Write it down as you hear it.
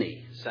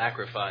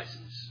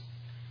sacrifices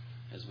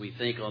as we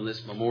think on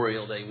this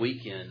Memorial Day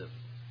weekend of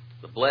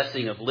the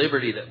blessing of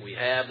liberty that we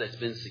have that's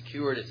been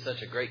secured at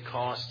such a great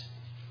cost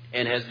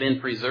and has been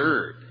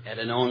preserved at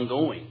an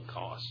ongoing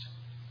cost.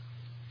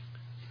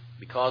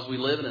 Because we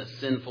live in a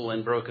sinful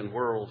and broken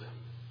world,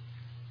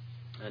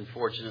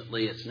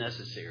 unfortunately, it's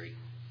necessary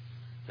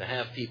to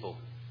have people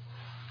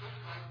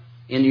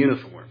in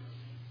uniform,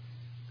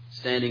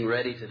 standing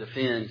ready to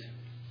defend,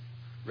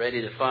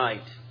 ready to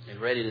fight, and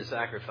ready to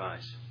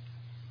sacrifice,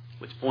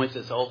 which points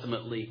us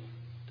ultimately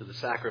to the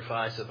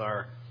sacrifice of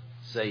our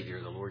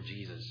Savior, the Lord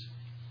Jesus.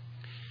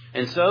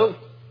 And so,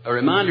 a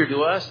reminder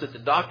to us that the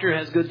doctor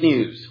has good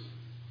news,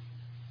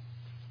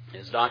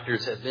 as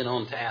doctors have been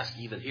on task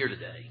even here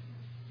today.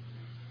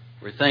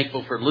 We're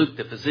thankful for Luke,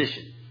 the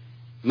physician,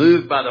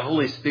 moved by the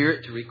Holy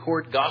Spirit to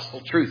record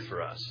gospel truth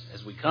for us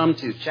as we come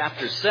to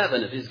chapter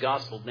 7 of his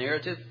gospel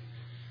narrative,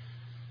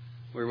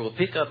 where we'll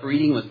pick up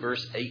reading with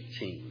verse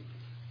 18.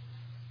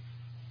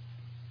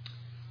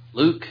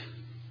 Luke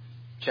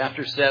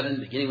chapter 7,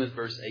 beginning with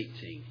verse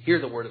 18. Hear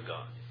the word of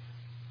God.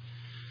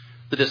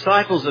 The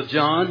disciples of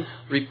John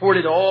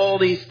reported all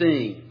these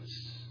things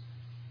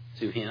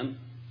to him,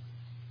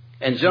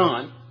 and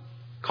John,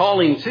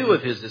 calling 2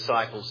 of his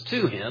disciples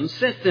to him,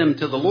 sent them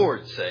to the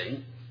Lord,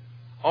 saying,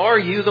 "Are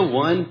you the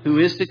one who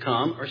is to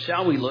come, or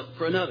shall we look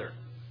for another?"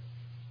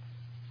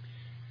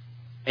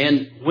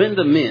 And when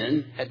the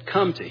men had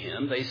come to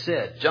him, they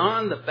said,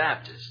 "John the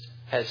Baptist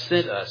has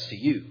sent us to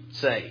you,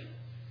 saying,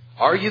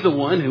 'Are you the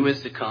one who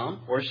is to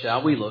come, or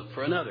shall we look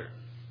for another?'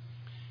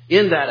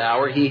 In that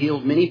hour he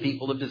healed many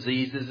people of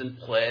diseases and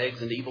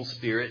plagues and evil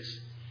spirits,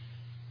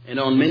 and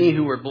on many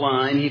who were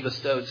blind he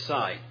bestowed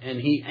sight.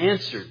 And he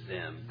answered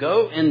them,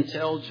 'Go and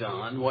tell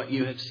John what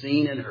you have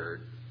seen and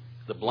heard.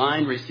 The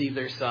blind receive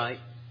their sight,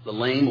 the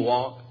lame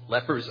walk,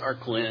 lepers are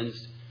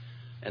cleansed,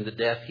 and the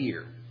deaf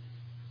hear.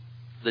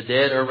 The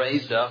dead are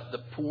raised up, the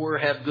poor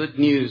have good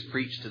news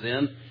preached to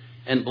them,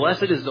 and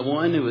blessed is the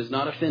one who is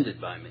not offended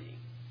by me.'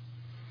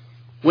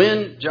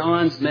 When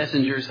John's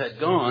messengers had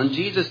gone,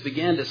 Jesus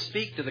began to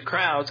speak to the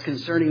crowds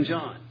concerning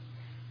John.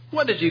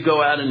 'What did you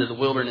go out into the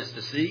wilderness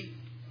to see?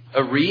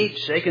 A reed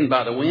shaken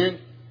by the wind?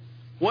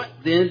 What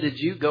then did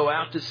you go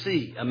out to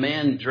see? A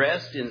man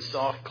dressed in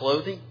soft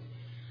clothing?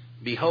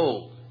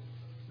 Behold,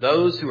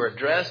 those who are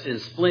dressed in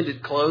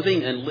splendid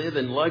clothing and live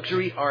in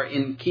luxury are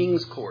in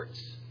king's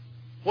courts.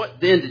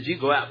 What then did you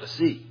go out to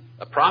see?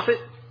 A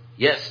prophet?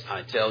 Yes,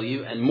 I tell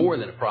you, and more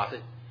than a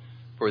prophet.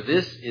 For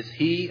this is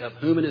he of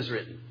whom it is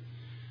written,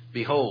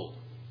 Behold,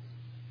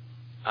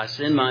 I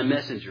send my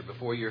messenger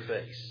before your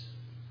face,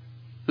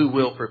 who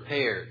will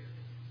prepare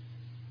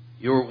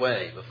your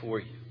way before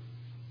you.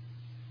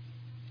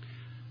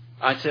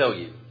 I tell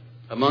you,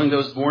 among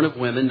those born of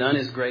women, none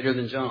is greater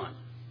than John.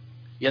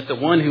 Yet the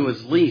one who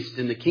is least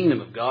in the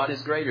kingdom of God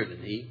is greater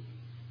than he.'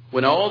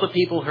 When all the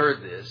people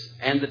heard this,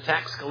 and the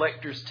tax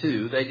collectors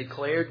too, they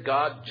declared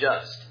God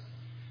just,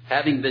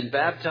 having been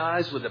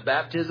baptized with the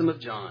baptism of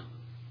John.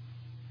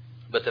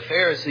 But the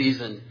Pharisees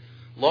and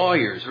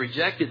lawyers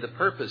rejected the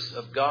purpose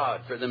of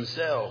God for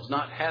themselves,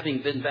 not having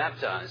been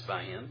baptized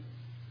by him.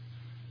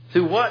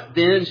 To what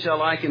then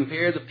shall I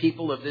compare the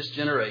people of this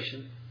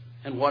generation?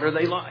 And what are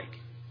they like?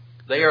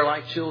 They are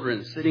like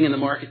children sitting in the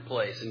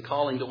marketplace and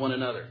calling to one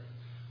another.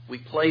 We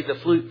played the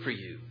flute for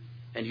you,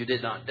 and you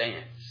did not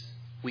dance.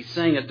 We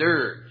sang a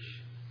dirge,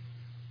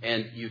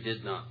 and you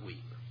did not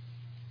weep.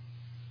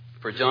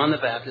 For John the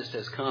Baptist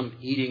has come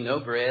eating no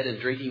bread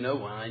and drinking no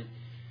wine,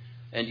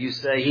 and you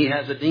say he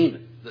has a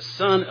demon. The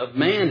Son of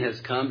Man has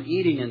come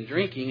eating and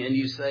drinking, and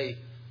you say,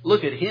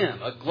 Look at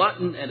him, a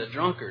glutton and a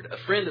drunkard, a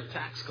friend of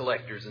tax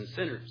collectors and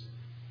sinners.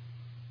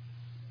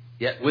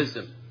 Yet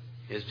wisdom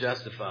is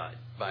justified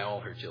by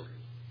all her children.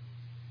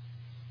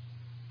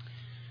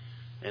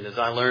 And as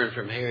I learned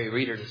from Harry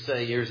Reeder to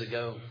say years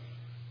ago,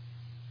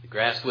 the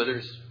grass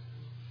withers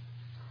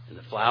and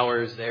the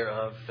flowers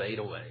thereof fade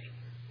away.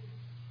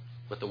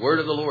 But the word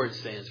of the Lord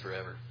stands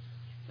forever.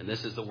 And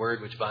this is the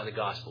word which by the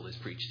gospel is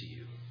preached to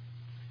you.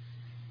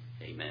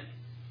 Amen.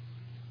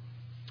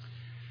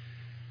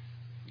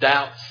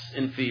 Doubts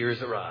and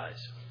fears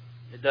arise.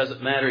 It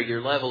doesn't matter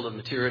your level of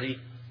maturity,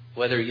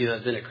 whether you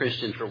have been a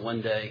Christian for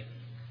one day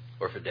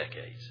or for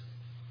decades.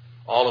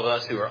 All of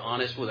us who are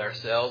honest with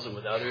ourselves and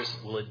with others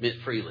will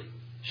admit freely,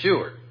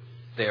 sure,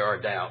 there are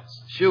doubts.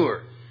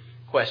 Sure,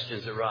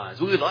 questions arise.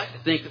 We would like to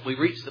think that we've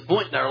reached the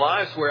point in our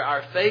lives where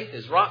our faith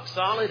is rock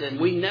solid and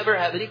we never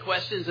have any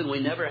questions and we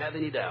never have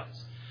any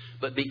doubts.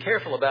 But be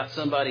careful about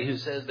somebody who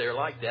says they're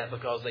like that,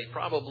 because they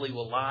probably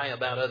will lie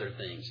about other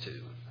things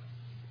too.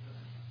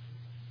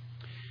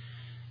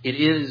 It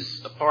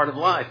is a part of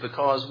life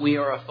because we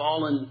are a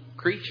fallen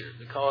creature,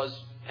 because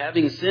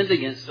having sinned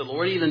against the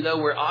Lord, even though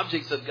we're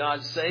objects of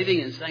God's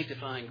saving and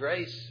sanctifying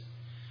grace,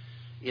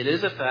 it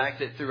is a fact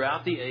that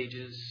throughout the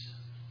ages,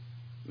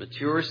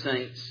 mature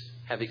saints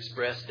have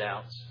expressed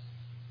doubts.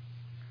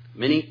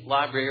 Many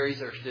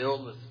libraries are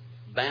filled with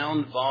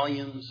bound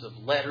volumes of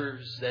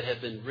letters that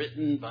have been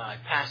written by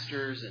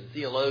pastors and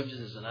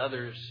theologians and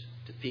others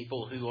to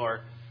people who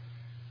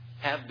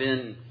have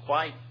been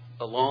quite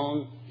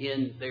along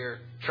in their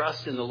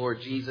trust in the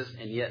Lord Jesus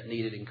and yet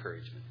needed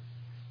encouragement.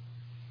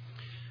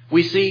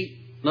 We see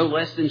no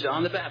less than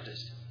John the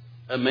Baptist,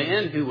 a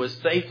man who was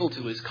faithful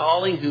to his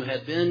calling, who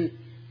had been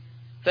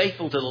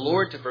faithful to the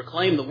Lord to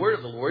proclaim the word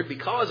of the Lord.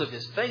 Because of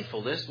his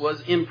faithfulness,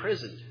 was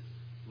imprisoned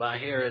by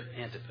Herod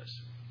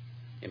Antipas.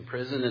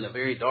 Imprisoned in a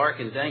very dark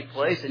and dank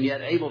place, and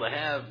yet able to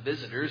have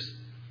visitors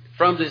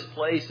from this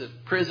place of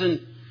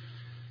prison.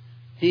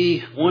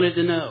 He wanted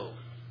to know,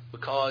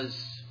 because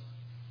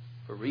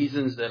for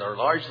reasons that are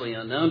largely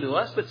unknown to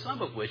us, but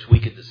some of which we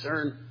could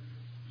discern,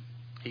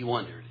 he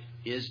wondered,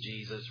 is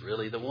Jesus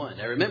really the one?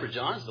 Now remember,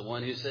 John's the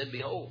one who said,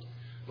 "Behold,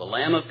 the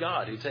Lamb of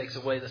God who takes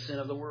away the sin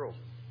of the world."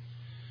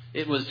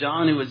 It was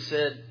John who had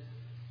said,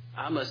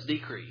 "I must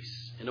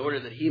decrease in order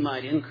that he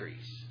might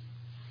increase."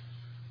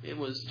 It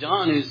was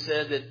John who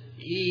said that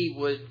he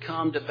would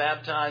come to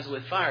baptize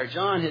with fire.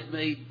 John had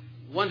made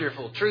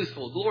wonderful,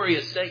 truthful,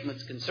 glorious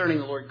statements concerning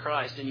the Lord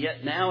Christ, and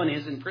yet now in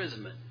his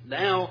imprisonment,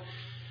 now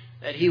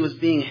that he was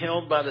being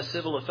held by the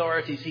civil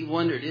authorities, he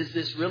wondered, is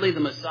this really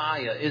the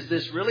Messiah? Is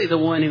this really the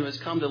one who has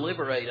come to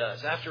liberate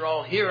us? After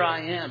all, here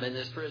I am in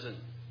this prison.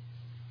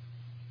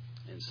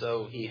 And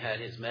so he had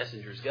his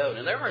messengers go.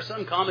 Now, there are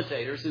some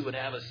commentators who would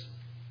have us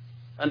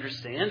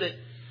understand that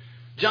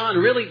John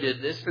really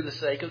did this for the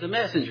sake of the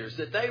messengers,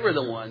 that they were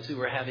the ones who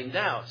were having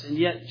doubts. And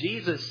yet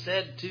Jesus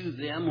said to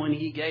them when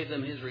he gave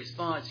them his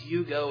response,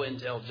 "You go and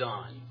tell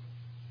John."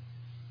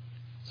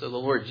 So the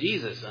Lord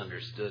Jesus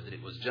understood that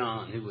it was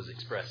John who was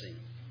expressing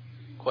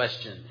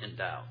question and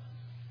doubt.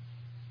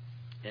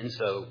 And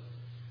so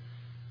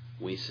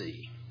we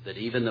see that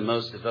even the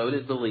most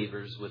devoted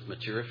believers with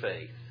mature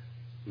faith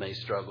may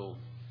struggle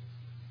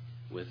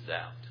with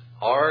doubt.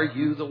 Are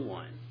you the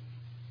one?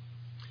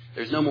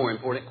 There's no more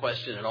important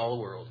question in all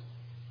the world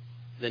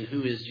than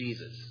who is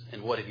Jesus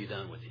and what have you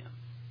done with him?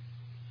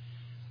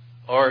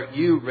 Are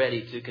you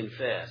ready to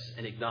confess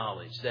and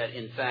acknowledge that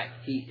in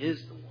fact he is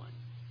the one?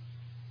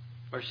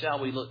 Or shall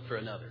we look for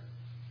another?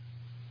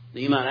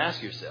 Now you might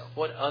ask yourself,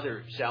 what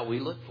other shall we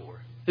look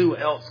for? Who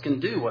else can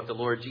do what the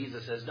Lord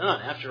Jesus has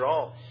done? After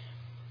all,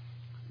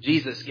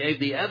 Jesus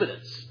gave the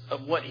evidence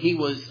of what he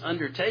was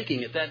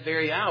undertaking at that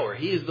very hour.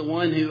 He is the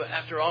one who,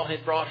 after all,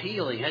 had brought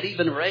healing, had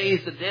even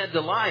raised the dead to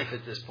life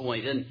at this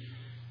point. And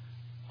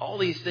all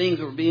these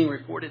things were being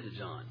reported to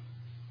John.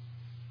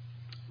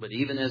 But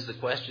even as the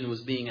question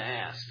was being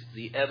asked,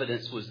 the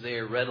evidence was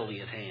there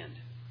readily at hand.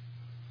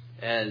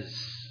 As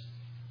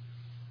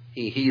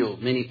he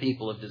healed many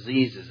people of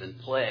diseases and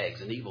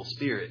plagues and evil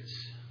spirits,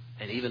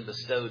 and even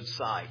bestowed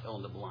sight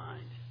on the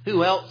blind.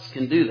 Who else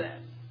can do that?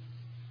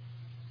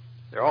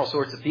 There are all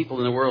sorts of people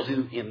in the world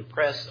who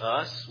impress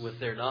us with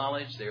their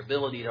knowledge, their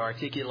ability to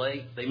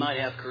articulate. They might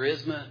have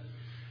charisma.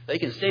 They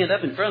can stand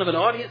up in front of an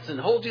audience and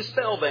hold you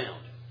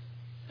spellbound.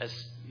 As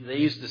they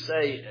used to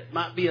say, it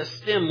might be a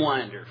stem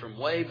winder from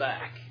way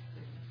back.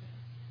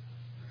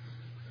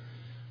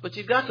 But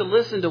you've got to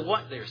listen to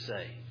what they're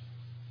saying.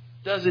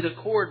 Does it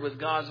accord with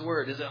God's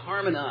word? Does it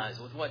harmonize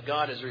with what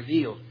God has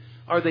revealed?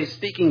 Are they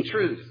speaking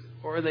truth,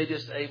 or are they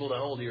just able to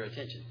hold your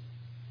attention?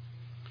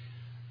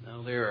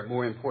 No, there are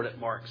more important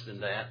marks than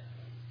that.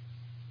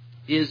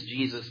 Is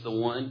Jesus the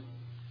one?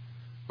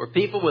 For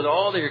people with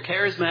all their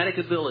charismatic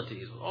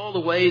abilities, with all the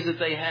ways that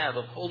they have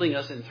of holding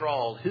us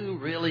enthralled, who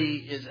really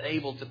is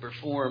able to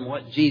perform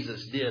what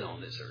Jesus did on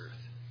this earth?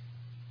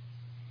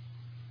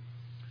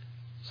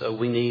 So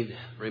we need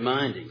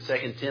reminding.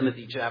 2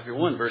 Timothy chapter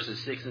 1, verses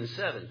 6 and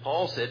 7.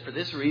 Paul said, "For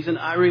this reason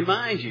I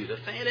remind you to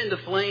fan into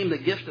flame the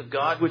gift of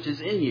God which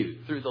is in you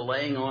through the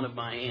laying on of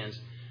my hands.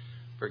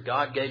 For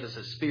God gave us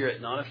a spirit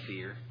not of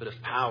fear, but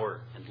of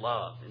power and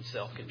love and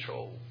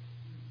self-control."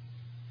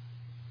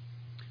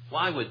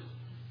 Why would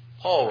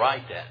Paul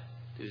write that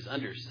to his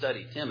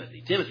understudy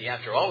Timothy? Timothy,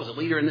 after all, was a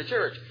leader in the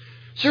church.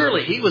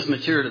 Surely he was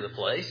mature to the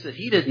place that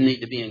he didn't need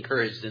to be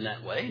encouraged in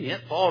that way. And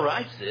yet Paul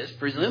writes this,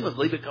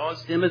 presumably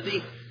because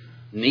Timothy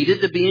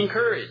needed to be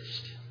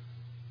encouraged.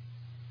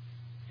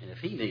 And if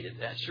he needed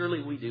that,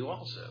 surely we do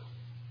also.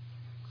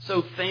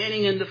 So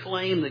fanning into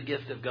flame the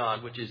gift of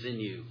God which is in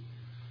you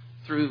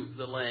through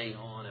the laying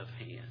on of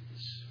hands.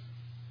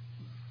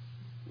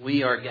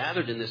 We are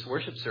gathered in this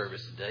worship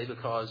service today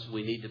because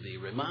we need to be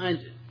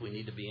reminded. We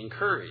need to be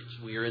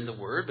encouraged. We are in the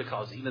Word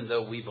because even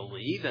though we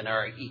believe and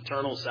our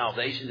eternal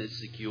salvation is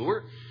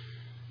secure,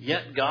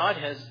 yet God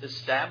has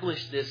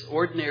established this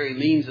ordinary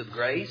means of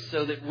grace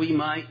so that we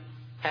might,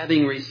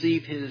 having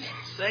received His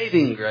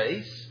saving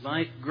grace,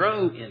 might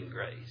grow in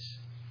grace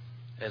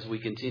as we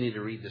continue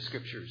to read the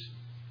Scriptures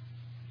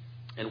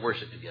and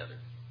worship together.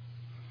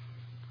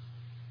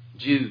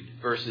 Jude,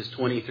 verses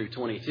 20 through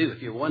 22.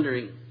 If you're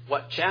wondering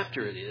what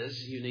chapter it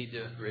is, you need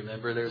to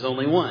remember there's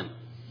only one.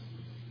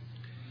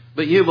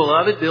 "But you,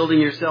 beloved, building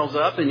yourselves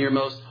up in your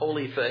most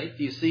holy faith."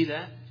 Do you see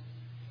that?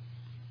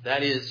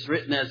 That is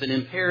written as an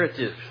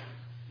imperative.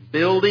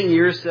 Building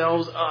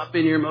yourselves up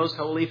in your most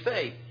holy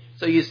faith.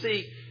 So you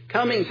see,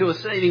 coming to a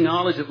saving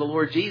knowledge of the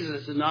Lord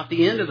Jesus is not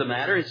the end of the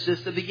matter. It's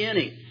just the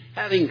beginning.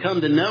 Having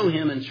come to know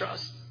Him and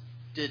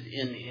trusted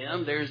in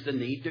Him, there's the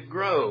need to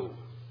grow.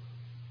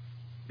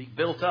 be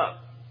built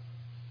up.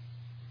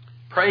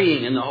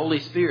 Praying in the Holy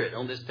Spirit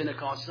on this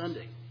Pentecost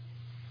Sunday.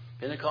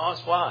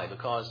 Pentecost, why?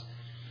 Because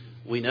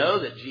we know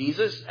that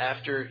Jesus,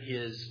 after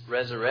his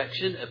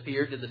resurrection,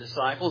 appeared to the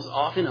disciples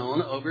off and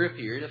on over a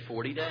period of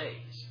 40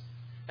 days.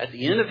 At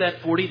the end of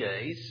that 40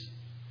 days,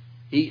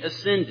 he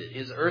ascended.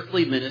 His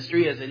earthly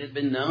ministry, as it had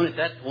been known at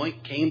that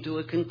point, came to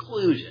a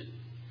conclusion.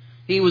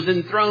 He was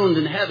enthroned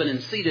in heaven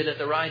and seated at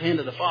the right hand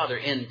of the Father.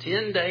 And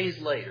 10 days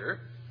later,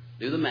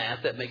 do the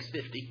math, that makes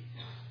 50.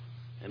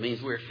 That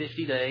means we're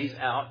 50 days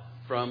out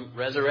from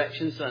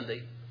Resurrection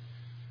Sunday.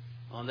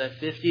 On that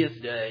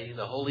 50th day,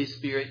 the Holy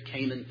Spirit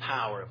came in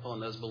power upon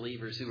those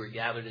believers who were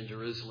gathered in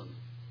Jerusalem,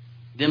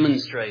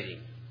 demonstrating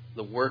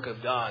the work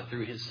of God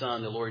through His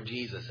Son, the Lord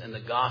Jesus. And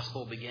the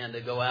gospel began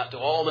to go out to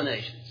all the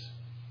nations.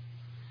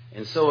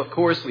 And so, of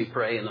course, we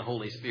pray in the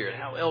Holy Spirit.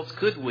 How else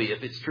could we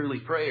if it's truly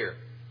prayer?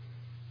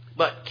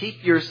 But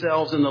keep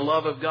yourselves in the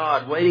love of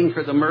God, waiting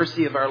for the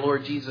mercy of our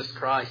Lord Jesus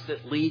Christ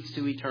that leads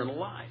to eternal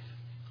life.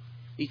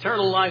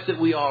 Eternal life that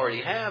we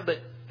already have, but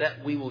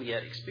that we will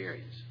yet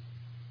experience.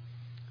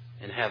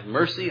 And have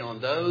mercy on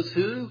those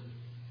who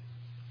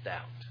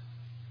doubt.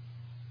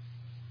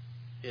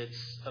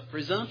 It's a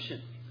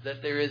presumption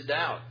that there is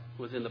doubt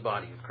within the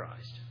body of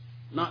Christ.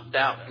 Not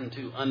doubt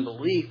unto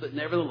unbelief, but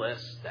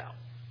nevertheless doubt.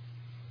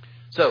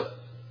 So,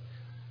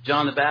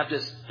 John the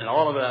Baptist and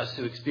all of us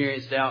who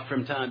experience doubt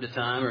from time to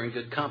time are in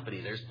good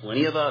company. There's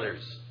plenty of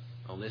others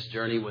on this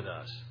journey with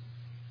us.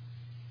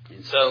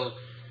 And so,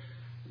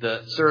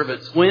 the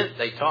servants went,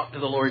 they talked to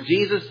the Lord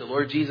Jesus. The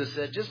Lord Jesus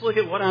said, just look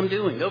at what I'm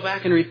doing. Go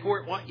back and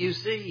report what you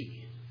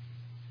see.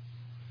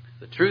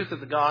 The truth of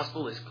the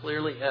gospel is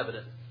clearly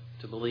evident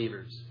to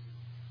believers.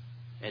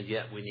 And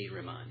yet we need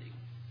reminding.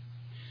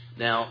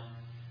 Now,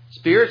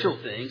 spiritual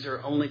things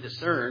are only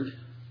discerned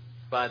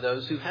by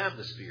those who have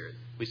the Spirit.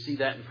 We see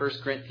that in 1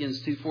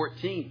 Corinthians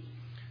 2:14.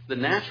 The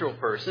natural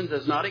person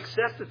does not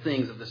accept the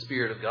things of the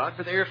Spirit of God,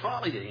 for they are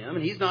folly to him,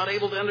 and he's not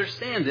able to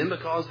understand them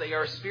because they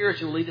are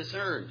spiritually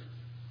discerned.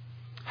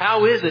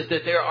 How is it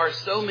that there are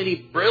so many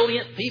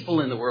brilliant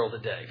people in the world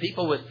today?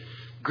 People with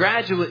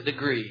graduate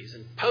degrees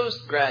and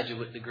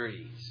postgraduate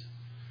degrees.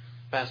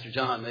 Pastor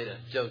John made a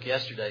joke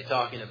yesterday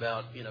talking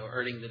about,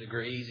 earning the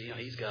degrees.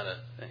 He's got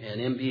an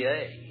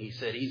MBA. He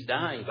said he's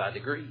dying by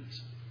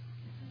degrees.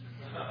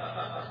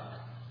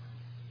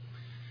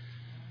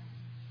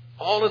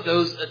 All of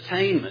those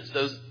attainments,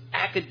 those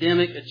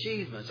academic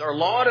achievements are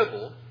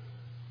laudable,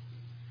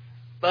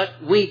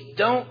 but we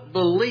don't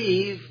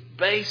believe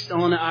based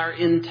on our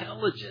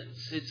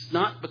intelligence. It's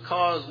not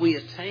because we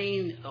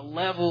attain a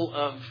level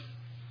of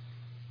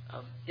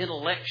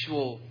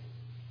intellectual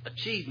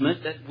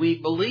achievement that we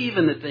believe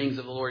in the things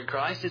of the Lord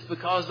Christ. It's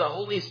because the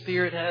Holy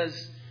Spirit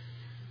has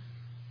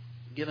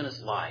given us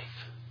life.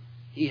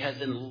 He has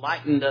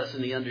enlightened us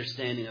in the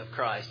understanding of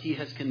Christ. He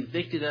has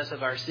convicted us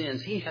of our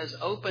sins. He has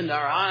opened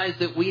our eyes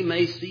that we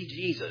may see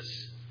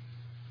Jesus,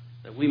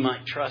 that we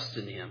might trust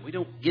in Him. We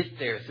don't get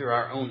there through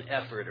our own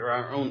effort or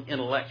our own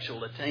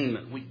intellectual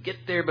attainment. We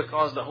get there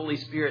because the Holy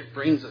Spirit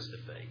brings us to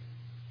faith.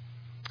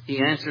 He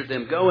answered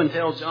them, "Go and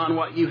tell John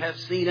what you have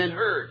seen and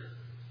heard."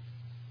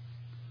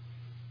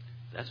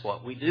 That's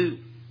what we do.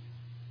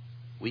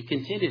 We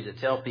continue to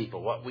tell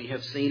people what we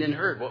have seen and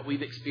heard, what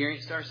we've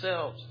experienced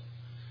ourselves.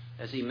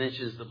 As he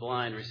mentions the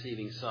blind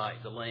receiving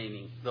sight, the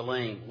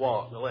lame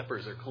walk, the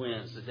lepers are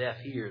cleansed, the deaf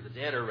hear, the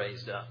dead are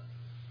raised up.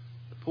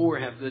 The poor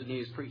have good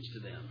news preached to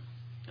them.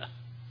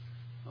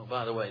 Oh,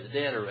 by the way, the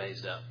dead are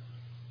raised up.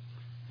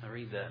 I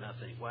read that and I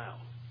think, wow.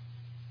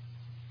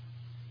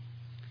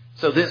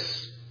 So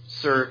this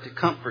served to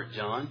comfort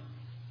John.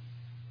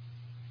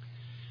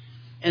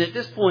 And at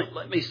this point,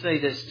 let me say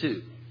this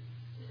too.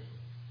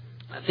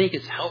 I think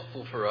it's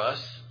helpful for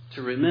us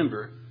to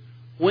remember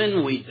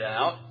when we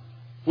doubt,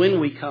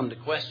 when we come to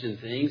question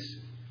things,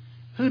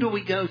 who do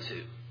we go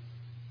to?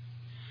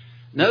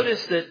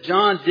 Notice that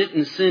John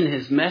didn't send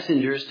his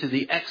messengers to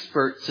the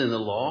experts in the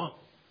law.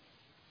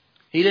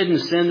 He didn't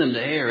send them to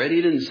Herod.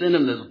 He didn't send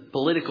them to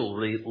political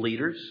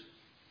leaders.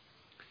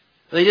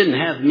 They didn't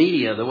have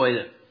media the way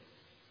that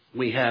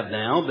we have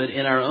now, but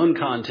in our own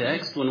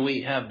context, when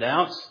we have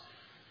doubts,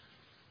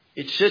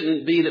 it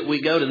shouldn't be that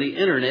we go to the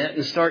internet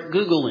and start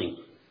Googling.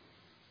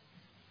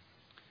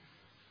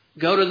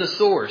 Go to the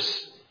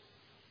source.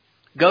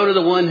 Go to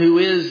the one who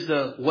is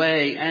the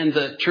way and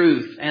the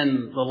truth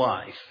and the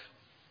life.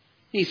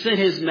 He sent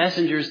His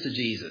messengers to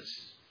Jesus.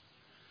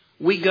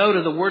 We go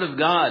to the Word of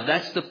God.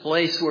 That's the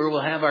place where we'll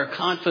have our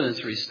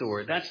confidence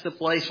restored. That's the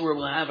place where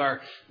we'll have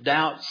our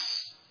doubts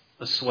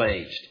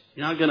assuaged.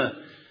 You're not going to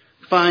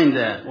find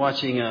that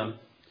watching a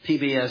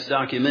PBS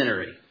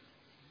documentary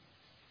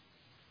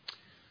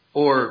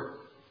or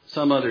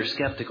some other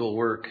skeptical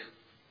work.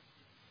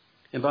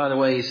 And by the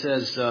way, he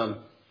says,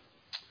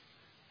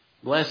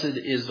 blessed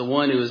is the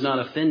one who is not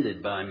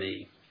offended by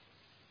me,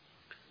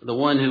 the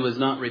one who is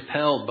not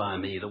repelled by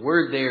me. The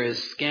word there is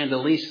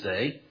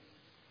scandaliste,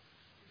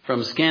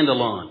 from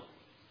scandalon.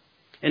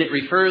 And it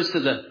refers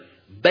to the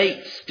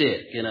bait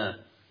stick in a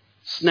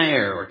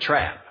snare or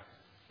trap,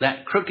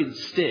 that crooked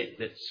stick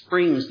that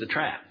springs the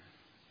trap.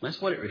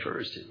 That's what it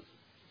refers to.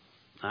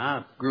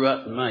 I grew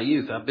up in my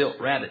youth. I built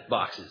rabbit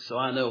boxes, so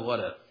I know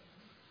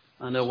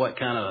what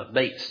kind of a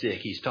bait stick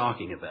he's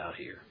talking about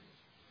here.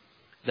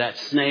 That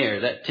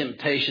snare, that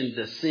temptation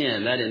to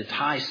sin, that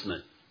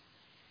enticement,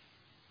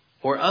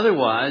 or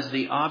otherwise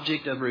the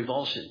object of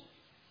revulsion.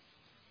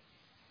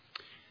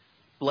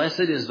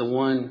 Blessed is the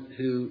one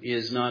who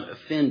is not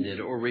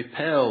offended or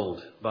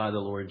repelled by the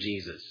Lord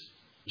Jesus.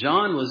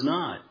 John was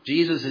not.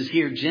 Jesus is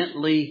here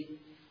gently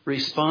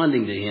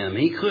responding to him.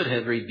 He could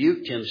have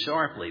rebuked him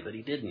sharply, but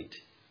he didn't.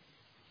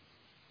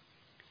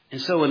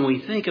 And so when we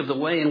think of the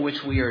way in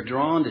which we are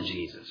drawn to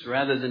Jesus,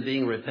 rather than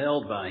being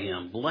repelled by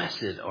him,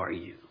 blessed are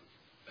you.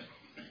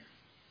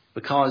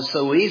 Because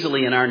so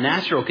easily in our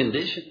natural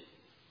condition,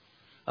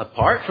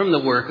 apart from the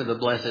work of the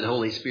blessed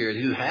Holy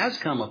Spirit who has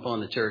come upon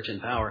the church in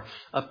power,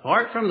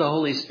 apart from the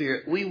Holy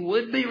Spirit, we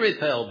would be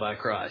repelled by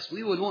Christ.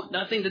 We would want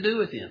nothing to do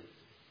with him.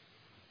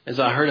 As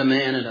I heard a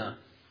man in a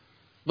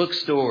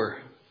bookstore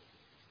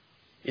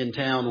in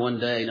town one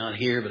day, not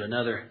here, but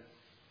another,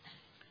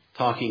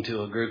 talking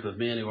to a group of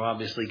men who were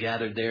obviously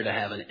gathered there to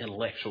have an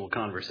intellectual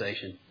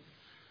conversation.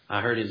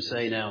 I heard him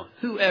say, now,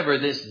 whoever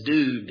this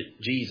dude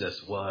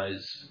Jesus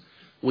was,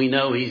 we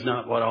know he's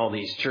not what all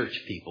these church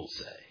people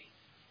say.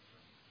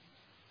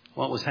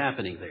 What was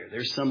happening there?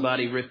 There's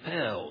somebody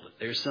repelled.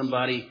 There's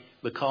somebody,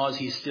 because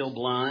he's still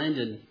blind,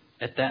 and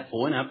at that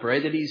point I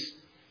pray that he's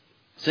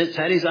since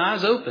had his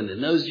eyes opened and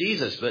knows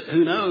Jesus. But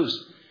who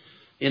knows?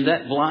 In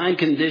that blind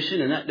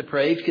condition, in that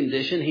depraved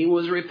condition, he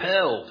was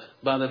repelled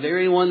by the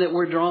very one that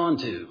we're drawn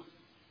to.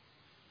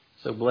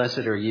 So blessed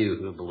are you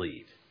who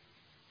believe,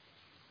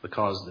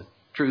 because the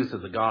truth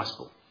of the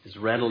gospel is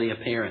readily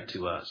apparent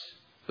to us,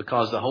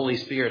 because the Holy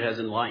Spirit has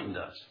enlightened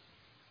us.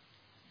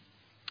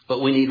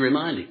 But we need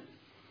reminding.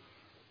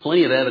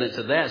 Plenty of evidence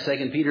of that.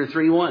 2 Peter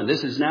 3:1.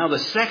 This is now the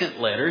second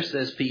letter,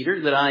 says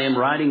Peter, that I am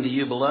writing to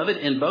you, beloved.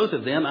 In both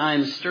of them, I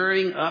am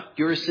stirring up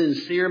your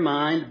sincere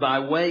mind by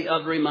way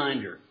of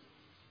reminder.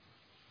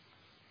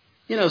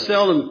 You know,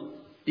 seldom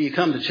do you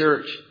come to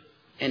church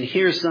and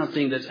hear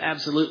something that's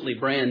absolutely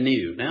brand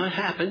new. Now, it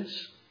happens.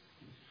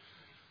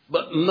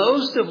 But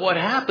most of what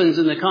happens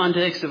in the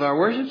context of our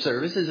worship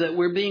service is that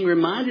we're being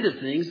reminded of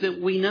things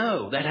that we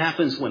know. That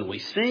happens when we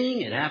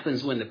sing. It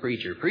happens when the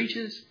preacher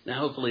preaches. Now,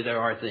 hopefully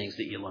there are things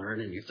that you learn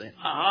and you say,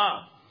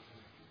 aha.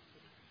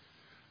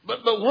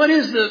 But what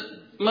is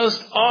the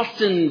most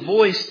often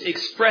voiced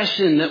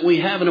expression that we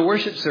have in a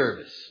worship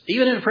service?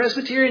 Even in a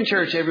Presbyterian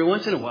church every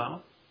once in a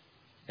while.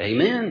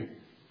 Amen.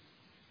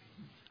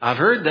 I've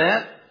heard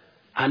that.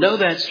 I know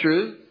that's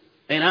true.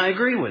 And I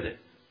agree with it.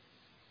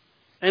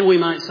 And we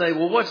might say,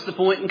 well, what's the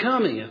point in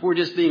coming if we're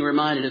just being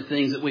reminded of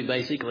things that we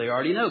basically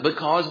already know?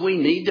 Because we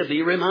need to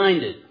be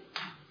reminded.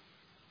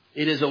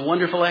 It is a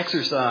wonderful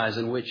exercise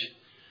in which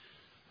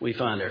we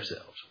find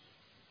ourselves.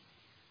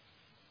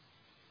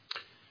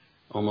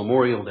 On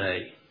Memorial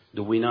Day,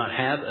 do we not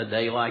have a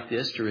day like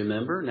this to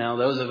remember? Now,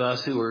 those of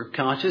us who are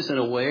conscious and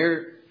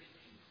aware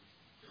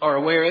are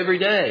aware every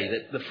day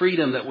that the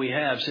freedom that we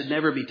have should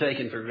never be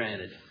taken for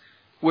granted.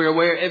 We're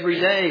aware every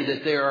day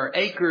that there are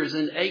acres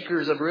and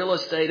acres of real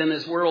estate in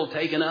this world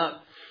taken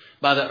up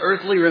by the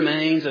earthly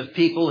remains of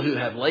people who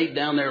have laid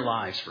down their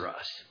lives for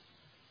us.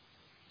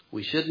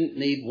 We shouldn't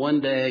need one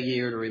day a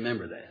year to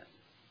remember that.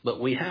 But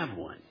we have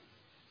one.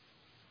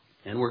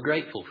 And we're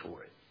grateful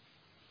for it.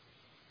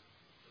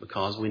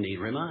 Because we need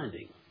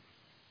reminding.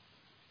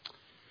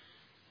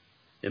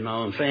 In my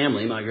own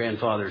family, my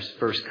grandfather's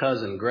first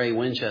cousin, Gray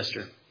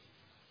Winchester,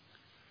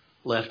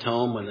 left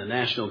home when the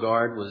National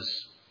Guard was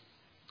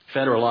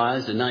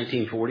federalized in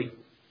 1940.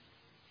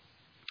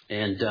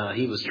 And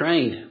he was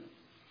trained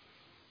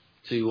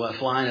to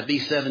fly in a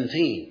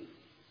B-17.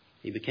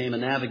 He became a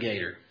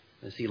navigator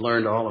as he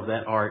learned all of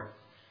that art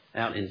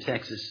out in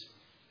Texas.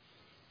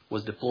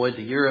 Was deployed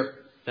to Europe,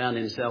 found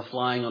himself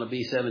flying on a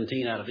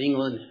B-17 out of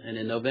England. And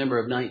in November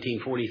of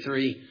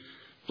 1943,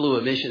 flew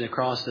a mission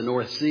across the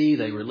North Sea.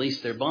 They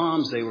released their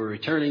bombs. They were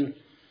returning.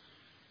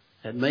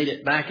 Had made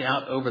it back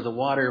out over the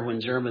water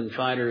when German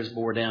fighters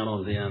bore down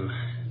on them.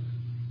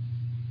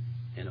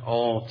 And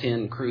all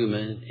 10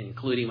 crewmen,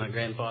 including my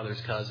grandfather's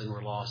cousin,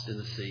 were lost in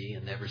the sea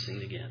and never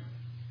seen again.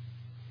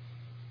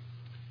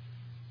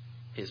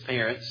 His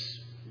parents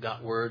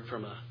got word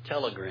from a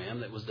telegram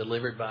that was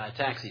delivered by a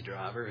taxi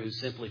driver who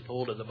simply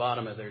pulled to the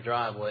bottom of their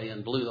driveway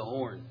and blew the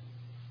horn.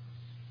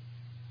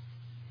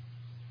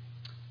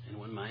 And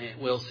when my Aunt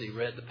Wilsie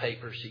read the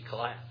paper, she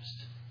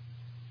collapsed.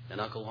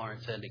 And Uncle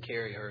Lawrence had to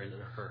carry her into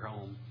her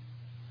home.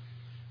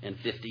 And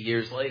 50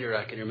 years later,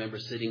 I can remember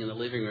sitting in the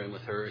living room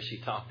with her as she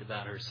talked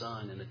about her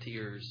son, and the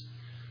tears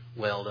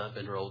welled up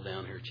and rolled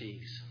down her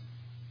cheeks.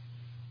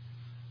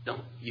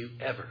 Don't you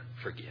ever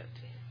forget.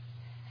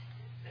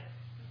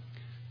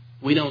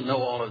 We don't know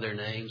all of their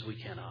names. We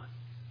cannot.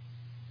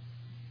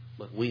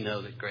 But we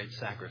know that great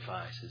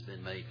sacrifice has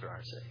been made for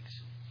our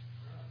sakes.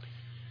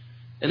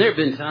 And there have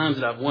been times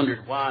that I've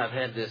wondered why I've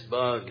had this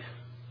bug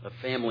of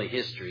family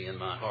history in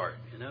my heart.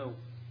 You know,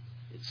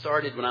 it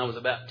started when I was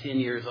about 10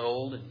 years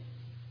old, and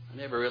I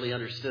never really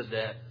understood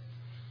that,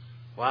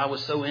 Well, I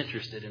was so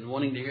interested in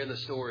wanting to hear the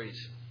stories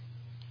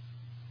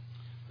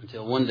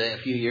until one day a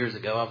few years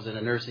ago I was in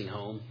a nursing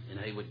home in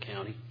Haywood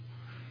County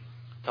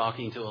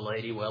talking to a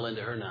lady well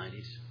into her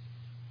 90s.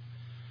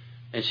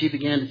 And she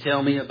began to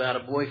tell me about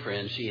a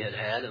boyfriend she had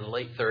had in the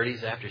late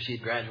 30s after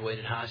she'd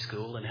graduated high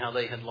school, and how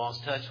they had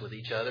lost touch with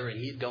each other, and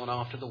he'd gone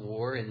off to the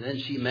war, and then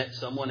she met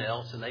someone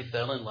else and they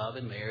fell in love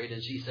and married.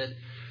 And she said,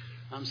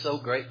 I'm so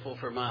grateful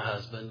for my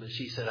husband, but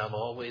she said, I've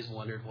always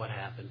wondered what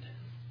happened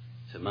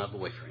to my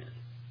boyfriend.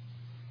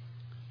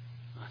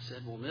 I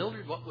said, well,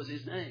 Mildred, what was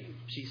his name?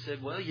 She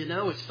said, well,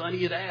 it's funny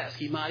you'd ask.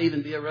 He might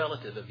even be a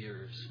relative of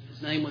yours.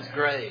 His name was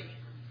Gray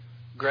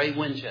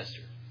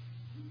Winchester.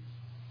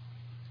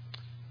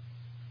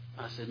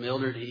 I said,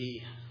 Mildred,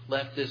 he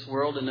left this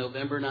world in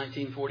November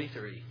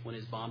 1943 when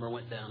his bomber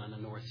went down in the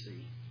North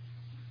Sea.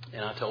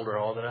 And I told her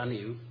all that I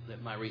knew,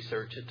 that my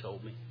research had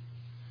told me.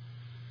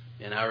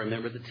 And I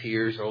remember the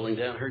tears rolling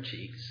down her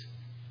cheeks.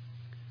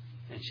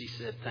 And she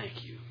said,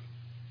 thank you.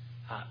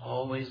 I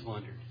always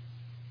wondered.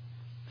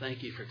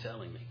 Thank you for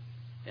telling me.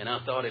 And I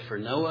thought, if for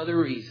no other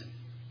reason,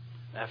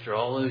 after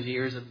all those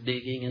years of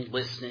digging and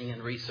listening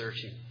and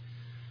researching,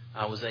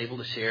 I was able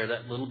to share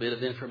that little bit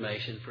of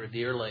information for a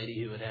dear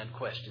lady who had had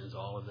questions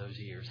all of those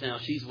years. Now,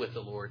 she's with the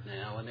Lord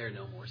now, and there are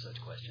no more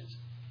such questions.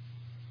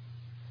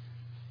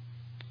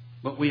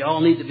 But we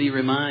all need to be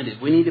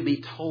reminded. We need to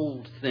be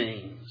told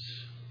things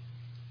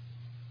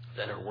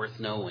that are worth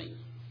knowing.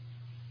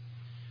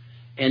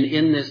 And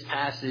in this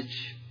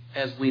passage,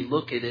 as we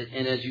look at it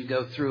and as you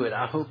go through it,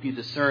 I hope you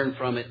discern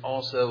from it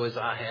also, as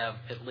I have,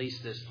 at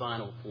least this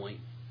final point,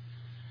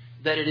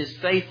 that it is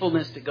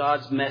faithfulness to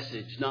God's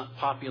message, not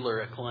popular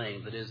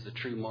acclaim, that is the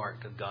true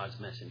mark of God's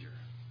messenger.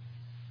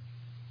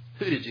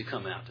 Who did you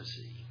come out to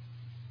see?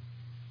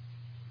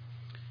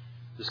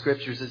 The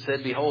Scriptures have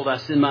said, behold, I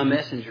send my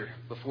messenger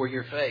before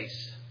your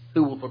face,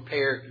 who will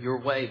prepare your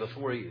way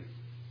before you.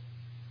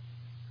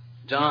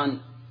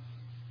 John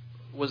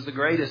was the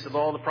greatest of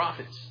all the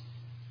prophets.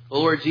 The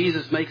Lord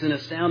Jesus makes an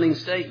astounding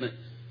statement.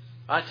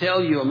 I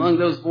tell you, among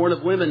those born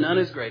of women, none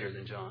is greater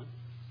than John.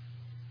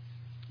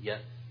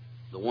 Yet,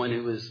 the one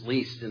who is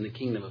least in the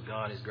kingdom of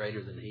God is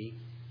greater than he.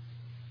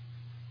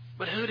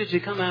 But who did you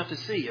come out to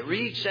see? A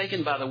reed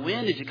shaken by the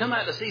wind? Did you come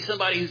out to see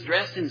somebody who's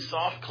dressed in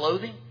soft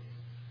clothing?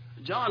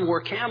 John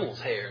wore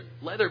camel's hair,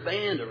 leather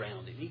band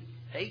around him. He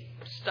ate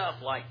stuff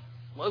like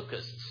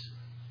locusts.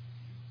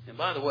 And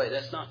by the way,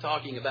 that's not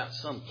talking about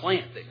some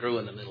plant that grew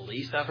in the Middle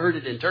East. I've heard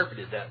it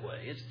interpreted that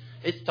way.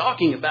 It's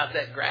talking about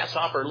that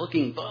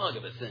grasshopper-looking bug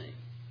of a thing.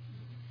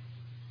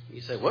 You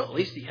say, well, at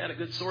least he had a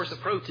good source of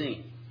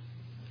protein.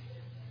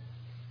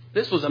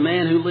 This was a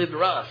man who lived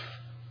rough.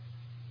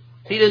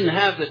 He didn't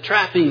have the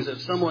trappings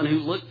of someone who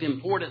looked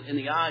important in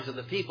the eyes of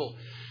the people.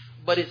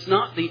 But it's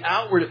not the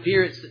outward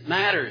appearance that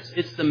matters.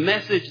 It's the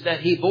message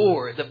that he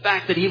bore. The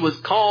fact that he was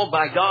called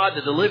by God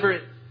to deliver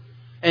it.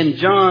 And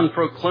John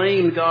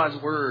proclaimed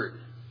God's word.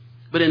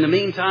 But in the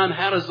meantime,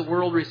 how does the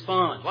world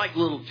respond? Like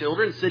little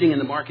children sitting in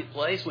the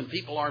marketplace when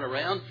people aren't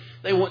around,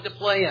 they want to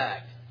play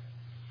act.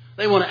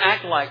 They want to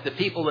act like the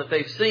people that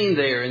they've seen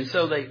there. And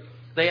so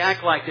they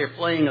act like they're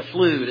playing a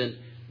flute and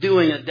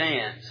doing a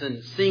dance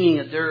and singing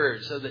a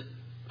dirge so that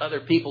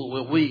other people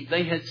will weep.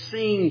 They had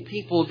seen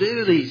people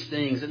do these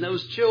things, and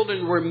those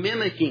children were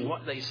mimicking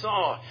what they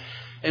saw.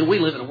 And we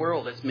live in a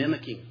world that's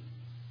mimicking.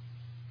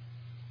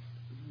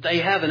 They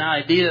have an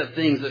idea of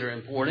things that are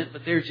important,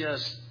 but they're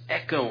just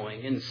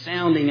echoing and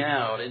sounding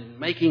out and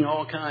making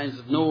all kinds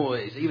of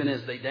noise, even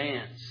as they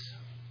dance.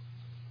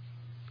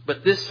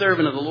 But this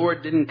servant of the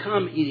Lord didn't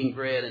come eating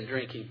bread and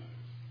drinking.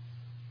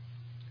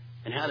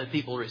 And how did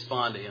people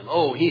respond to him?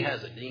 Oh, he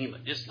has a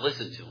demon. Just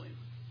listen to him.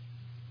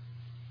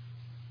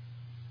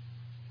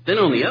 Then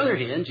on the other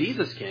hand,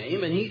 Jesus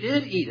came and he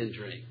did eat and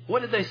drink.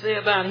 What did they say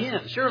about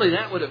him? Surely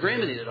that would have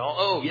remedied it all.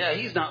 Oh, yeah,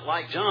 he's not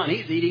like John.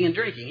 He's eating and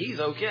drinking. He's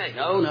okay.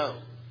 No.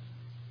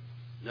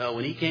 No,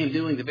 when he came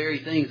doing the very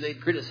things they'd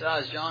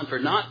criticized John for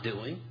not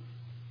doing,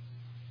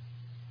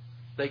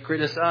 they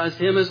criticized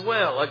him as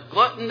well. A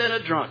glutton and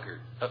a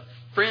drunkard. A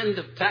friend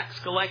of tax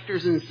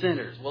collectors and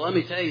sinners. Well, let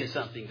me tell you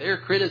something. Their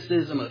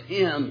criticism of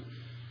him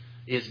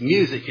is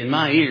music in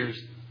my ears.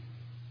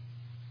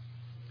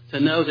 To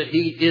know that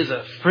he is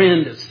a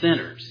friend of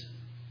sinners.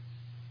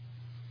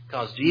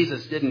 Because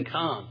Jesus didn't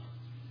come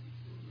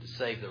to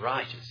save the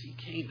righteous. He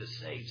came to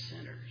save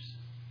sinners.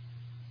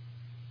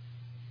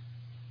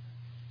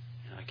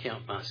 And I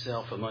count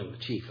myself among the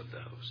chief of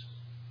those.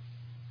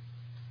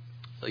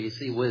 So you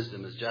see,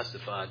 wisdom is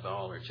justified by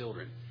all her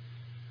children.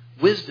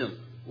 Wisdom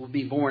will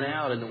be borne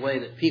out in the way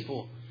that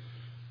people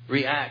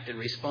react and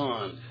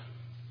respond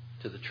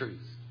to the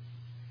truth.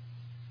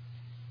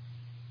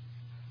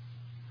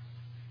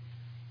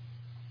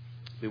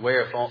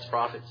 Beware of false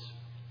prophets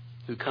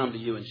who come to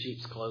you in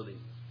sheep's clothing,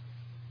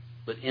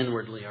 but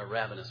inwardly are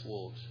ravenous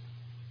wolves.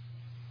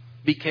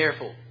 Be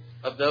careful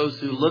of those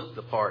who look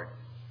the part,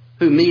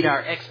 who meet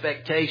our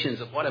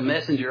expectations of what a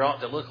messenger ought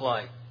to look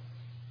like.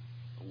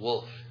 A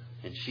wolf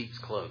in sheep's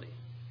clothing.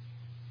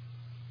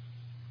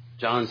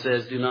 John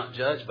says, do not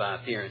judge by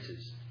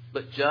appearances,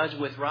 but judge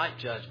with right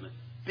judgment.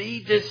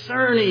 Be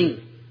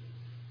discerning.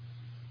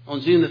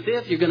 On June the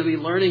 5th, you're going to be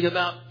learning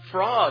about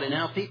fraud and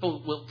how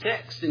people will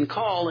text and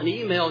call and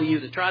email you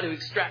to try to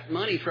extract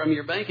money from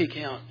your bank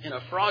account in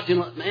a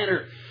fraudulent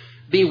manner.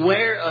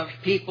 Beware of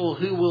people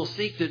who will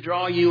seek to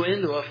draw you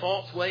into a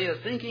false way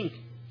of thinking.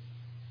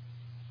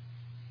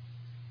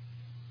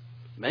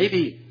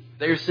 Maybe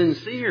they're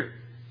sincere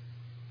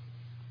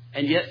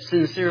and yet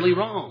sincerely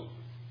wrong,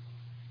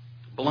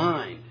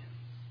 blind.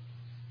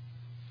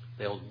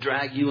 They'll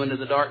drag you into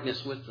the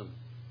darkness with them.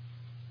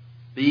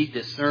 Be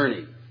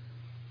discerning.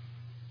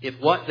 If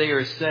what they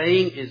are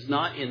saying is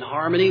not in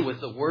harmony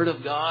with the Word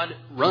of God,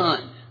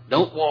 run.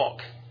 Don't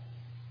walk.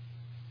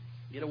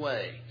 Get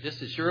away.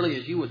 Just as surely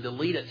as you would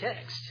delete a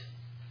text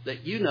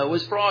that you know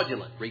is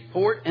fraudulent.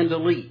 Report and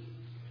delete.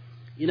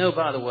 You know,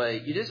 by the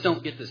way, you just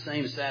don't get the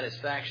same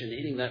satisfaction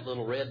hitting that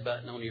little red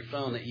button on your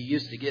phone that you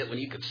used to get when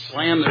you could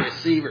slam the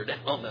receiver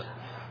down on the...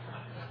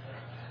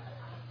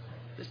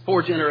 This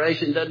poor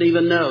generation doesn't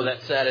even know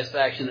that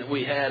satisfaction that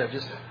we had of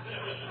just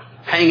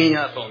hanging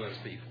up on those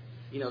people.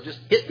 You know, just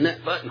hitting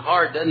that button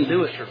hard doesn't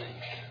do it for me.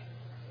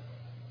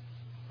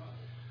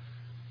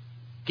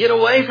 Get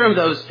away from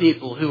those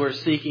people who are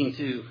seeking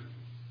to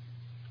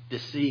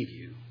deceive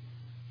you.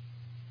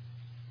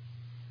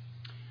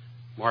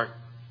 Mark's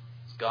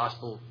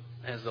Gospel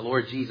has the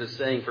Lord Jesus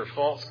saying, for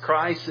false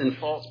Christs and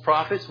false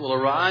prophets will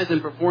arise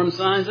and perform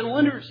signs and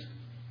wonders.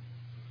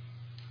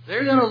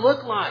 They're going to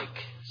look like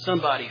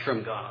somebody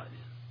from God,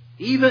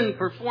 even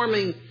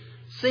performing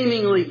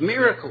seemingly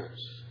miracles.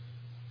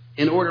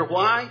 In order,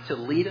 why? To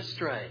lead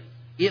astray,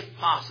 if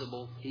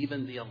possible,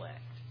 even the elect.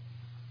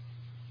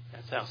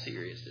 That's how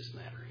serious this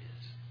matter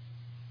is.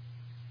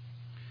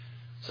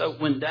 So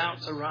when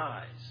doubts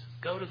arise,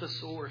 go to the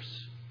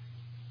source.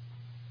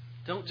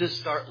 Don't just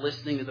start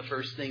listening to the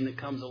first thing that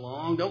comes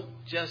along. Don't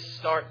just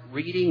start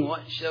reading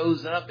what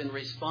shows up in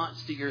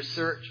response to your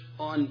search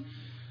on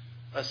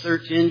a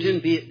search engine,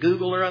 be it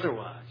Google or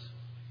otherwise.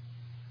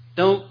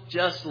 Don't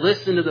just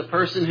listen to the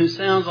person who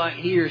sounds like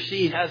he or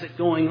she has it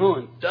going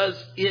on.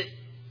 Does it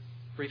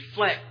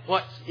reflect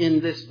what's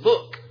in this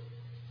book?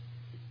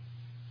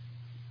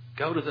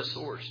 Go to the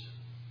source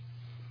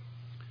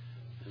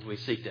as we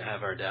seek to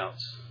have our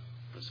doubts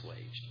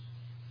assuaged.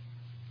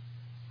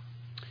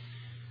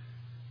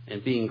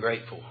 And being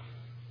grateful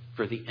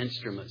for the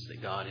instruments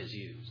that God has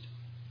used.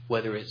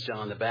 Whether it's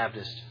John the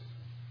Baptist,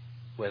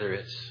 whether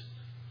it's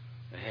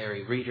a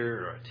Harry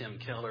Reeder or a Tim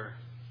Keller,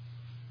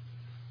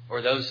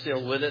 or those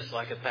still with us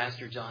like a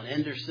Pastor John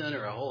Henderson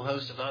or a whole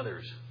host of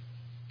others.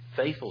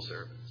 Faithful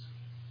servants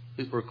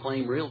who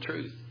proclaim real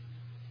truth.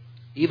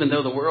 Even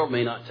though the world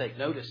may not take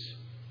notice.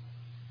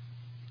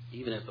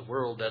 Even if the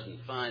world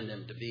doesn't find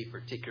them to be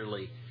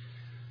particularly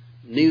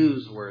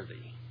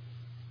newsworthy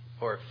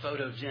or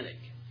photogenic.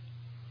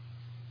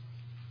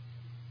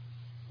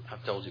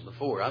 I've told you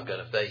before, I've got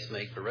a face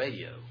made for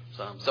radio.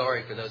 So I'm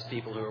sorry for those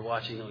people who are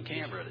watching on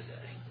camera today.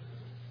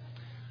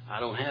 I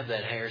don't have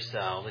that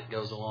hairstyle that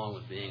goes along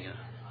with being a...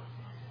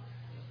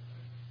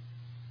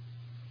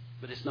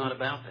 But it's not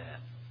about that.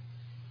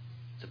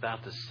 It's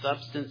about the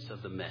substance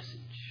of the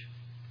message.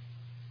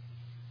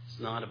 It's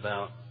not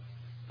about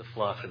the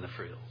fluff and the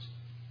frills.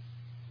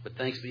 But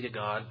thanks be to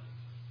God,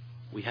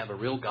 we have a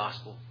real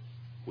gospel.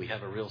 We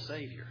have a real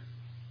Savior.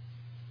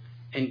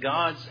 And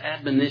God's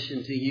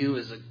admonition to you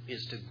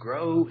is to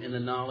grow in the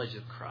knowledge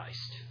of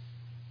Christ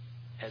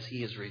as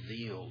He is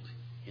revealed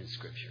in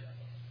Scripture.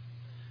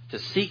 To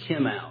seek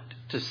Him out.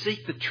 To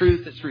seek the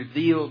truth that's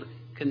revealed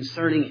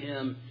concerning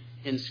Him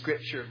in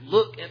Scripture.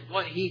 Look at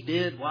what He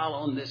did while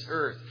on this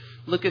earth.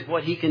 Look at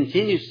what He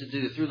continues to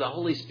do through the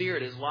Holy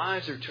Spirit. His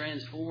lives are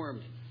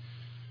transformed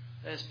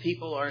as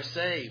people are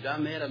saved. I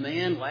met a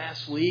man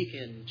last week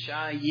in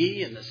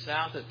Chiayi in the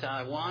south of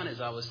Taiwan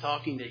as I was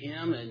talking to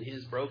him in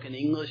his broken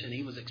English, and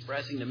he was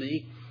expressing to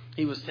me,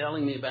 he was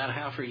telling me about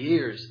how for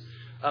years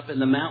up in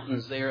the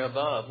mountains there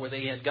above where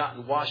they had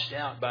gotten washed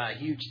out by a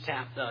huge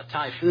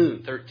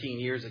typhoon 13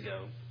 years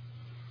ago,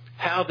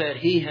 how that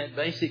he had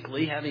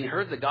basically, having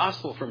heard the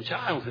gospel from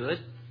childhood,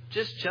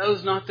 just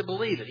chose not to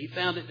believe it. He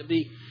found it to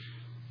be,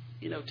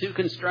 too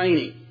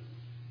constraining.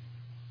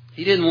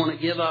 He didn't want to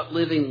give up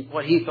living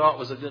what he thought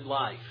was a good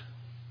life.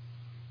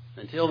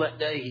 Until that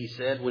day, he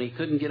said, when he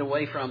couldn't get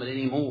away from it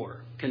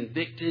anymore.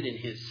 Convicted in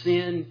his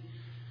sin,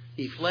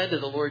 he fled to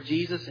the Lord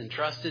Jesus and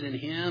trusted in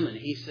Him. And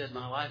he said,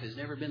 my life has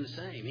never been the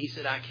same. He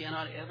said, I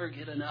cannot ever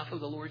get enough of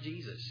the Lord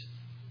Jesus.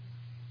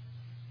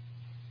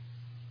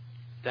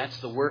 That's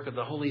the work of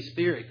the Holy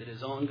Spirit that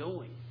is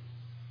ongoing.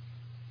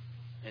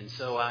 And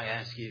so I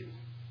ask you,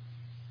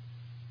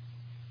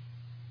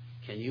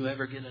 can you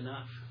ever get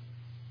enough?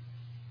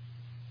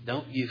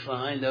 Don't you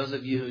find, those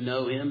of you who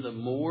know Him, the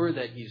more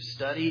that you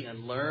study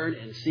and learn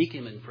and seek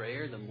Him in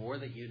prayer, the more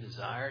that you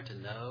desire to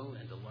know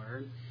and to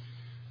learn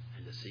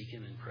and to seek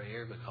Him in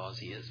prayer because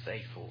He is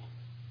faithful.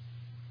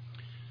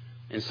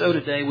 And so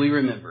today we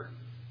remember.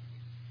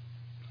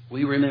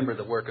 We remember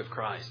the work of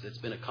Christ that's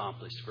been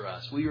accomplished for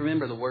us. We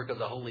remember the work of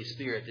the Holy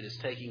Spirit that is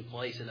taking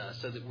place in us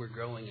so that we're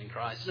growing in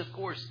Christ. And of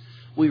course,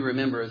 we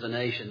remember as a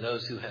nation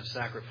those who have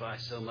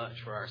sacrificed so much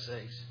for our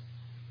sakes.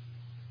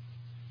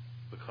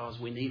 Because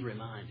we need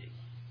reminding,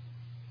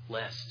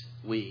 lest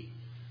we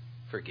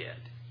forget.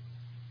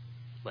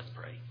 Let's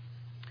pray.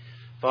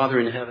 Father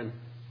in heaven,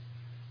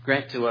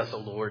 grant to us, O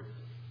Lord,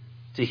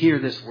 to hear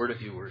this word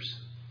of yours,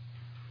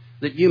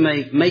 that you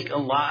may make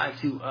alive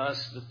to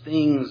us the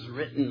things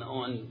written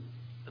on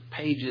the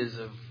pages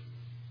of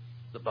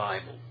the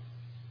Bible,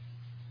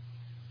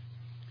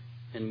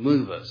 and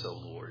move us, O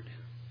Lord,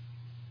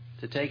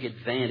 to take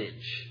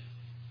advantage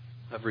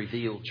of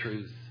revealed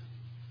truth,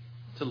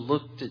 to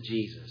look to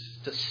Jesus,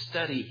 to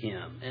study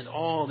him and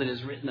all that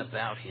is written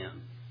about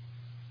him,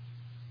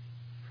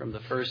 from the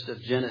first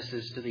of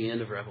Genesis to the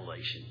end of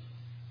Revelation.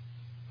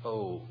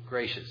 Oh,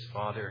 gracious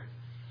Father,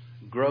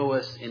 grow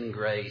us in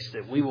grace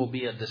that we will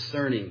be a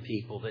discerning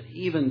people, that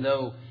even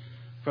though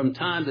from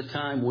time to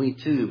time we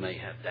too may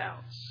have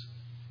doubts,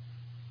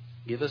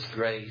 give us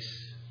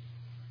grace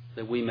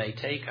that we may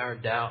take our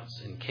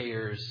doubts and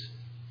cares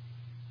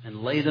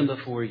and lay them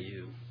before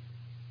you,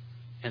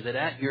 and that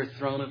at your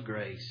throne of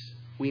grace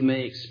we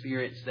may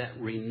experience that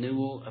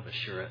renewal of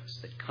assurance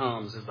that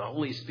comes as the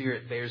Holy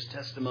Spirit bears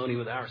testimony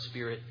with our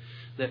spirit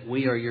that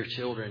we are your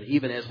children,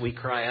 even as we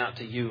cry out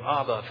to you,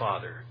 Abba,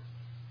 Father.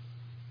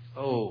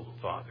 Oh,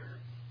 Father,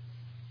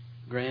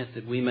 grant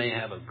that we may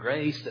have a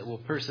grace that will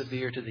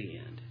persevere to the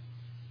end,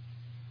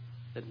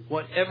 that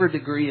whatever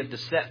degree of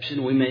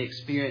deception we may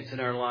experience in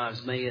our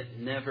lives, may it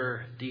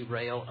never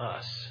derail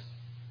us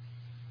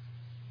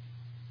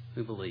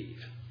who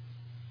believe,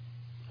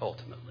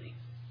 ultimately.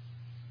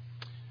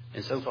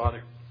 And so,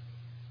 Father,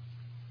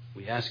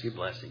 we ask your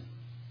blessing,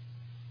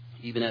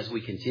 even as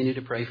we continue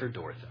to pray for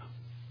Dorothy,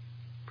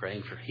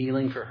 praying for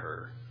healing for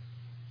her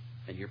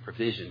and your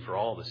provision for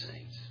all the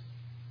saints.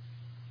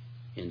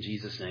 In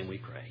Jesus' name we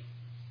pray.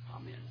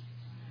 Amen.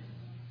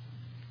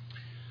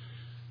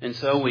 And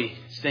so we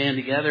stand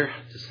together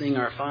to sing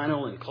our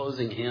final and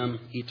closing hymn,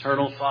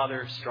 Eternal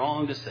Father,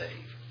 Strong to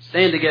Save.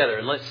 Stand together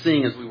and let's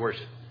sing as we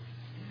worship.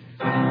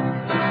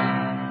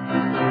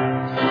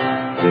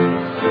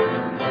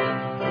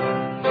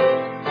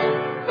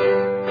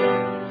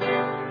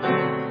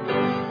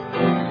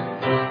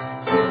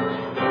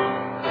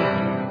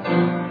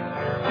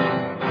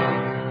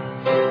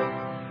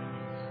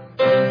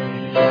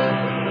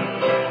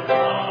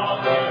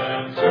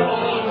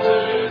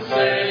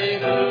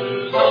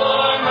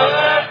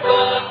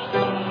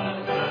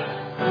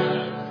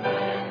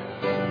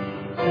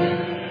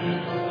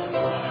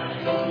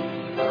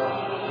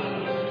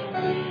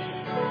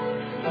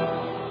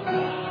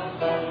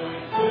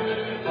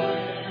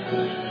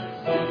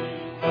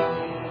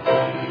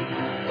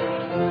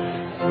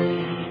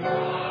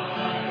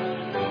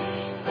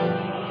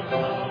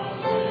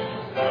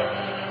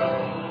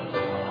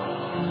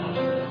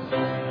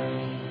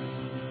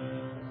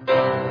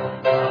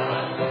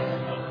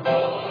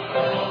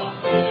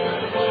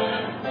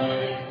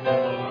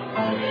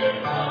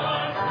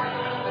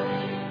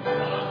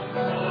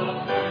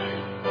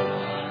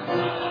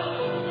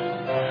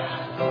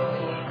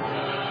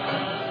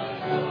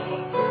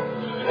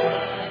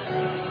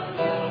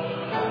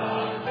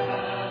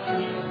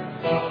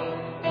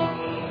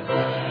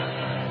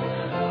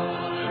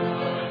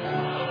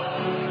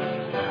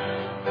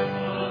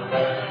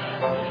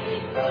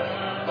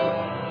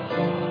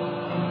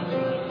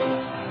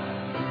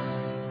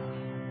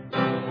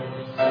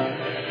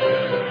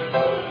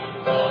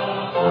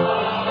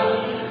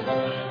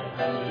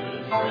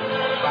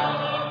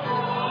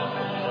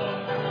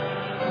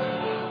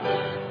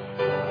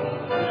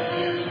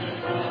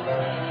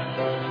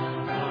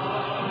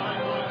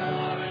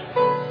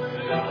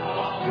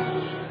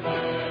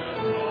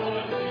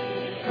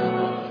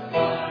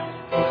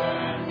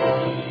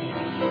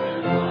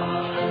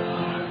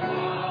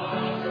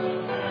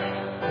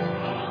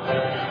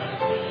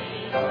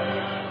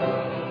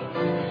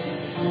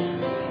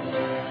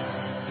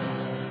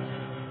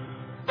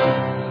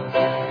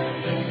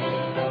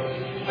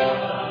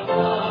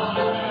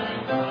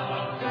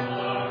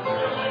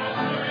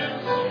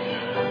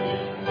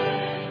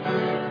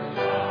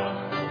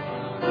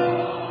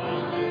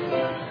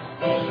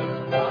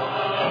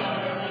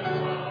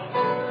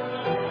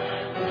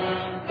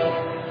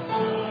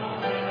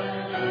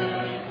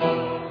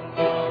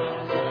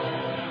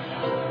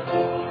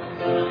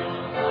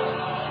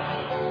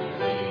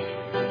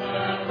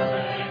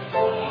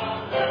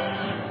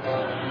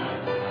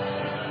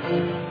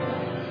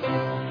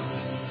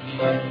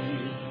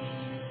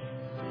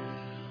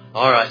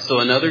 All right, so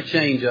another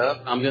change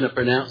up. I'm going to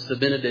pronounce the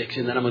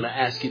benediction, then I'm going to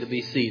ask you to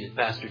be seated.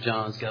 Pastor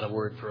John's got a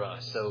word for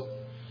us. So,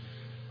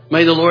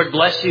 may the Lord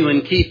bless you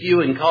and keep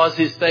you and cause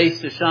his face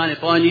to shine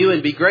upon you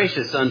and be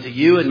gracious unto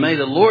you. And may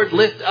the Lord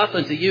lift up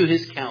unto you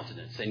his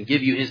countenance and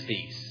give you his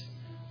peace,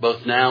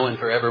 both now and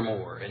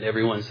forevermore. And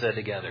everyone said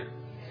together,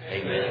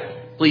 Amen.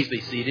 Please be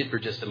seated for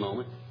just a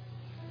moment.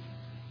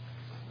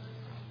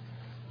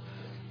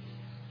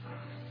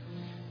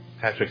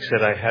 Patrick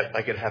said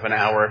I could have an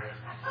hour.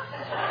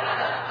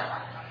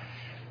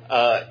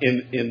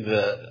 In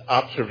the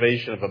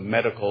observation of a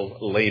medical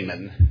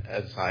layman,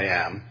 as I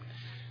am,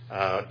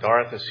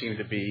 Dorothy seemed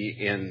to be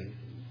in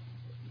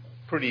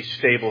pretty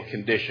stable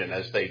condition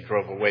as they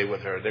drove away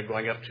with her. They're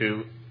going up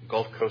to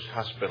Gulf Coast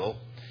Hospital,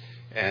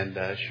 and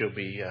she'll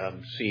be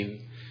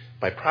seen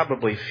by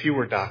probably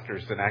fewer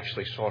doctors than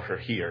actually saw her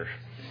here.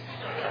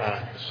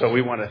 So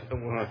we want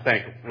to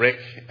thank Rick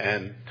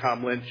and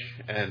Tom Lynch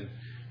and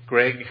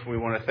Greg. We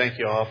want to thank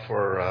you all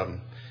for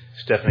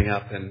stepping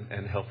up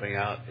and helping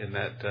out in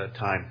that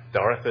time.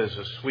 Dorothy is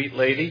a sweet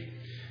lady.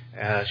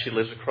 She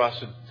lives across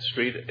the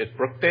street at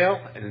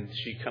Brookdale, and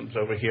she comes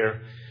over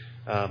here.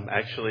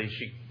 Actually,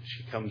 she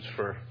comes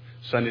for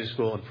Sunday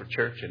school and for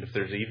church, and if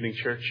there's evening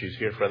church, she's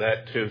here for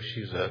that too.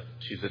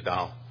 She's a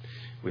doll.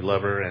 We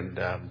love her, and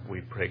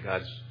we pray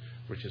God's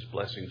richest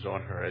blessings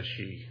on her as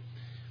she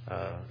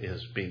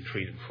is being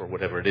treated for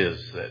whatever it is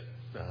that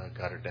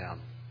got her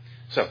down.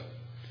 So,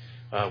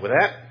 with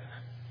that,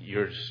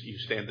 you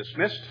stand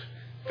dismissed.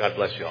 God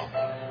bless you all.